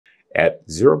At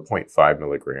 0.5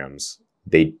 milligrams,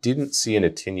 they didn't see an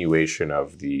attenuation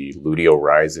of the luteal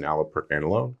rise in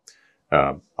allopregnanolone,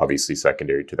 obviously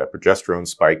secondary to that progesterone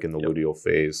spike in the luteal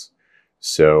phase.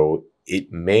 So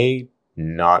it may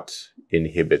not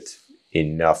inhibit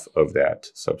enough of that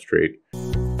substrate.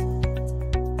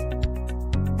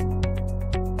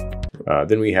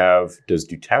 Then we have, does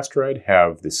dutasteride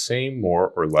have the same, more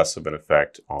or less of an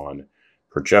effect on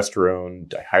progesterone,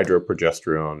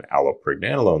 dihydroprogesterone,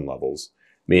 allopregnanolone levels?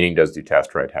 Meaning, does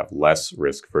dutasteride have less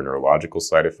risk for neurological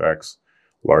side effects,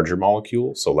 larger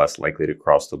molecule, so less likely to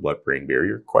cross the blood-brain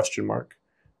barrier, question mark.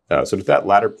 So to that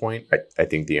latter point, I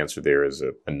think the answer there is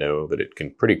a no, that it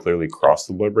can pretty clearly cross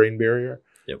the blood-brain barrier.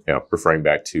 Yep. Referring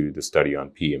back to the study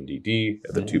on PMDD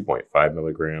at the 2.5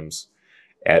 milligrams.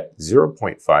 At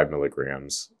 0.5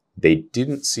 milligrams, they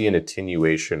didn't see an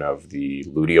attenuation of the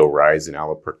luteal rise in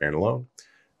allopregnanolone,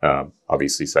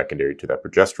 obviously secondary to that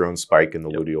progesterone spike in the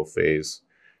luteal phase.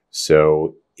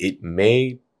 So it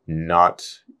may not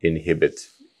inhibit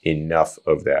enough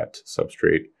of that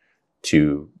substrate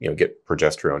to get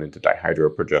progesterone into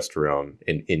dihydroprogesterone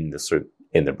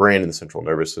in the brain and the central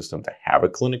nervous system to have a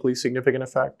clinically significant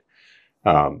effect.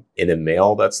 In a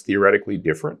male, that's theoretically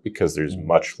different because there's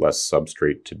much less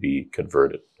substrate to be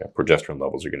converted. Progesterone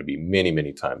levels are going to be many,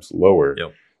 many times lower.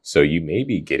 Yep. So you may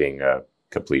be getting a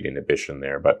complete inhibition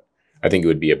there, but I think it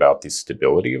would be about the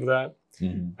stability of that.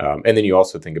 And then you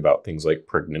also think about things like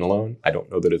pregnenolone. I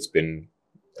don't know that it's been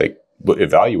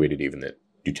evaluated even that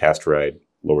dutasteride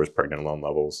lowers pregnenolone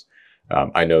levels.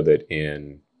 I know that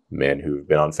in men who've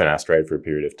been on finasteride for a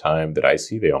period of time that I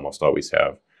see, they almost always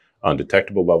have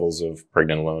undetectable levels of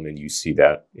pregnenolone, and you see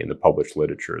that in the published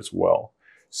literature as well.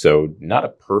 So not a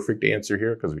perfect answer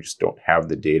here because we just don't have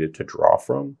the data to draw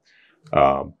from.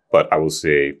 But I will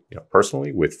say,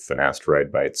 personally, with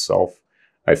finasteride by itself,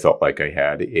 I felt like I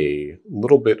had a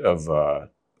little bit of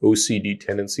OCD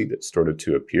tendency that started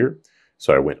to appear.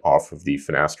 So I went off of the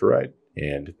finasteride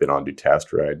and been on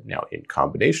dutasteride now in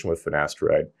combination with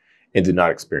finasteride and did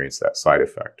not experience that side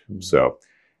effect. So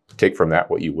take from that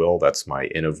what you will. That's my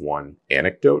N of one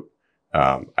anecdote.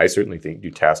 I certainly think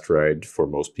dutasteride for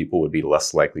most people would be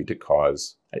less likely to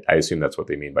cause, I assume that's what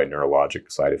they mean by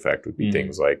neurologic side effect, would be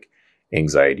things like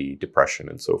anxiety, depression,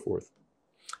 and so forth.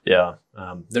 Yeah.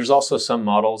 There's also some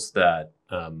models that,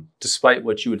 despite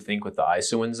what you would think with the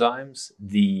isoenzymes,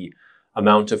 the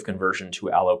amount of conversion to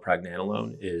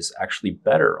allopregnanolone is actually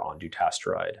better on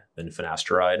dutasteride than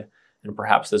finasteride. And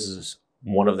perhaps this is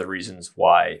one of the reasons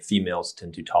why females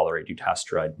tend to tolerate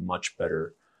dutasteride much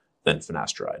better than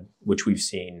finasteride, which we've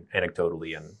seen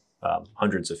anecdotally in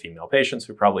hundreds of female patients.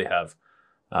 We probably have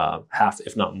half,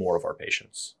 if not more, of our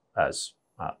patients as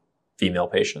female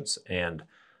patients. And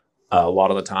a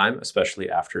lot of the time, especially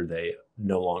after they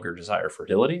no longer desire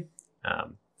fertility,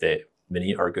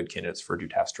 many are good candidates for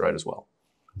dutasteride as well.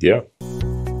 Yeah.